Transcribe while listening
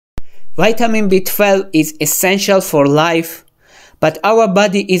Vitamin B12 is essential for life, but our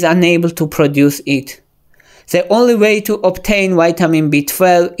body is unable to produce it. The only way to obtain vitamin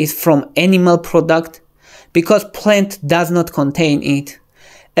B12 is from animal product, because plant does not contain it.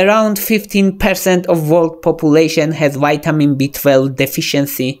 Around 15% of world population has vitamin B12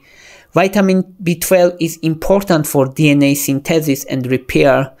 deficiency. Vitamin B12 is important for DNA synthesis and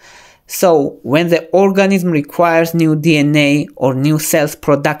repair. So, when the organism requires new DNA or new cells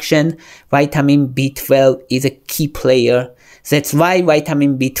production, vitamin B12 is a key player. That's why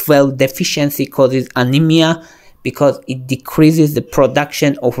vitamin B12 deficiency causes anemia, because it decreases the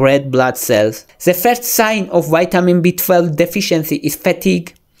production of red blood cells. The first sign of vitamin B12 deficiency is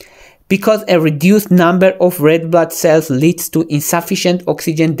fatigue, because a reduced number of red blood cells leads to insufficient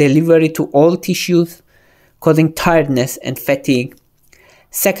oxygen delivery to all tissues, causing tiredness and fatigue.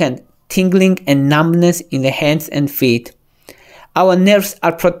 Second, tingling and numbness in the hands and feet. Our nerves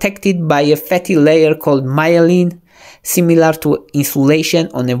are protected by a fatty layer called myelin, similar to insulation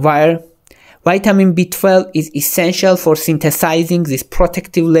on a wire. Vitamin B12 is essential for synthesizing this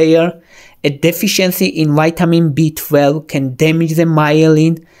protective layer. A deficiency in vitamin B12 can damage the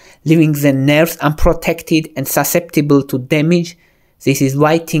myelin, leaving the nerves unprotected and susceptible to damage. This is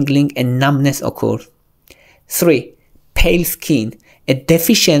why tingling and numbness occur. 3. Pale skin. A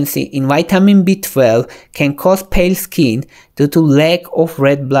deficiency in vitamin B12 can cause pale skin due to lack of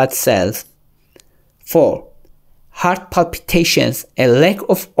red blood cells. 4. Heart palpitations. A lack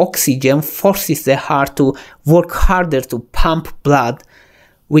of oxygen forces the heart to work harder to pump blood,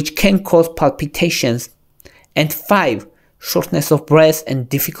 which can cause palpitations. And 5. Shortness of breath and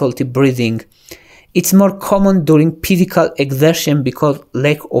difficulty breathing. It's more common during physical exertion because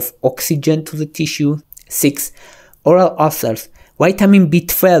lack of oxygen to the tissue. 6. Oral ulcers. Vitamin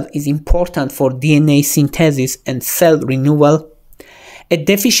B12 is important for DNA synthesis and cell renewal. A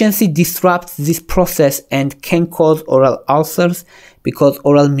deficiency disrupts this process and can cause oral ulcers because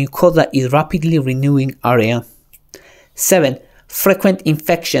oral mucosa is rapidly renewing area. 7. Frequent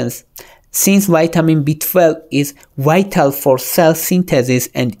infections. Since vitamin B12 is vital for cell synthesis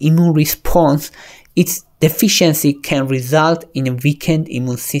and immune response, its deficiency can result in a weakened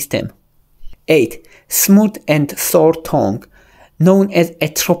immune system. 8. Smooth and sore tongue, known as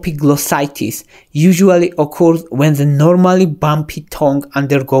atrophic glossitis, usually occurs when the normally bumpy tongue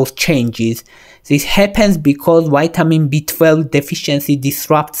undergoes changes. This happens because vitamin B12 deficiency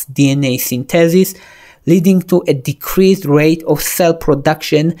disrupts DNA synthesis, leading to a decreased rate of cell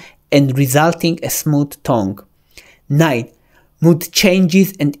production and resulting a smooth tongue. 9. Mood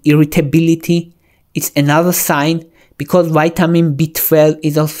changes and irritability. It's another sign, because vitamin B12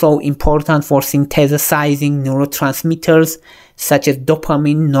 is also important for synthesizing neurotransmitters such as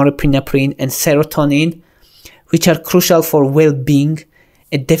dopamine, norepinephrine, and serotonin, which are crucial for well-being.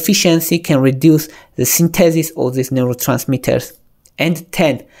 A deficiency can reduce the synthesis of these neurotransmitters. And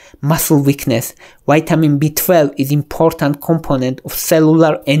 10. Muscle weakness. Vitamin B12 is an important component of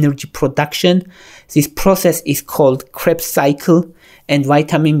cellular energy production. This process is called Krebs cycle, and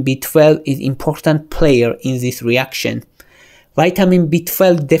vitamin B12 is an important player in this reaction. Vitamin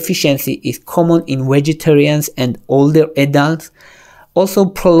B12 deficiency is common in vegetarians and older adults. Also,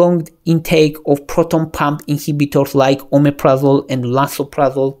 prolonged intake of proton pump inhibitors like omeprazole and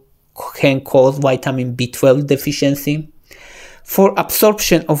lansoprazole can cause vitamin B12 deficiency. For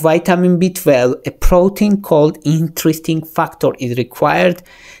absorption of vitamin B12, a protein called intrinsic factor is required.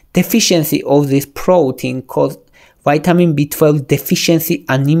 Deficiency of this protein causes vitamin B12 deficiency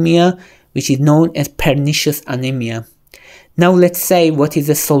anemia, which is known as pernicious anemia. Now let's say what is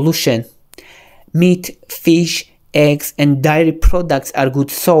the solution. Meat, fish, eggs, and dairy products are good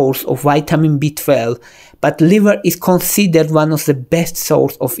source of vitamin B12, but liver is considered one of the best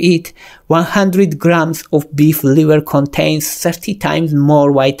source of it. 100 grams of beef liver contains 30 times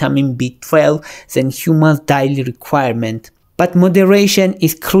more vitamin B12 than humans' daily requirement. But moderation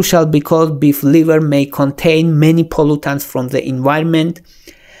is crucial because beef liver may contain many pollutants from the environment.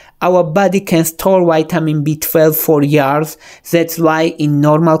 Our body can store vitamin B12 for years. That's why in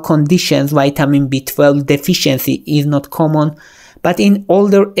normal conditions vitamin B12 deficiency is not common. But in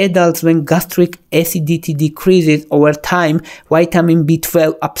older adults, when gastric acidity decreases over time, vitamin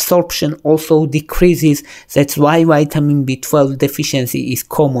B12 absorption also decreases. That's why vitamin B12 deficiency is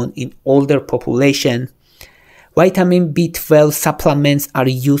common in older population. Vitamin B12 supplements are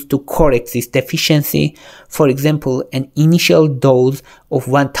used to correct this deficiency. For example, an initial dose of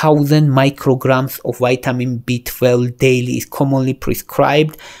 1000 micrograms of vitamin B12 daily is commonly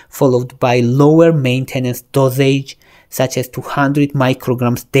prescribed, followed by lower maintenance dosage such as 200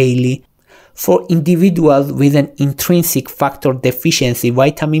 micrograms daily, For individuals with an intrinsic factor deficiency,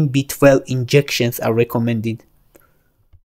 vitamin B12 injections are recommended.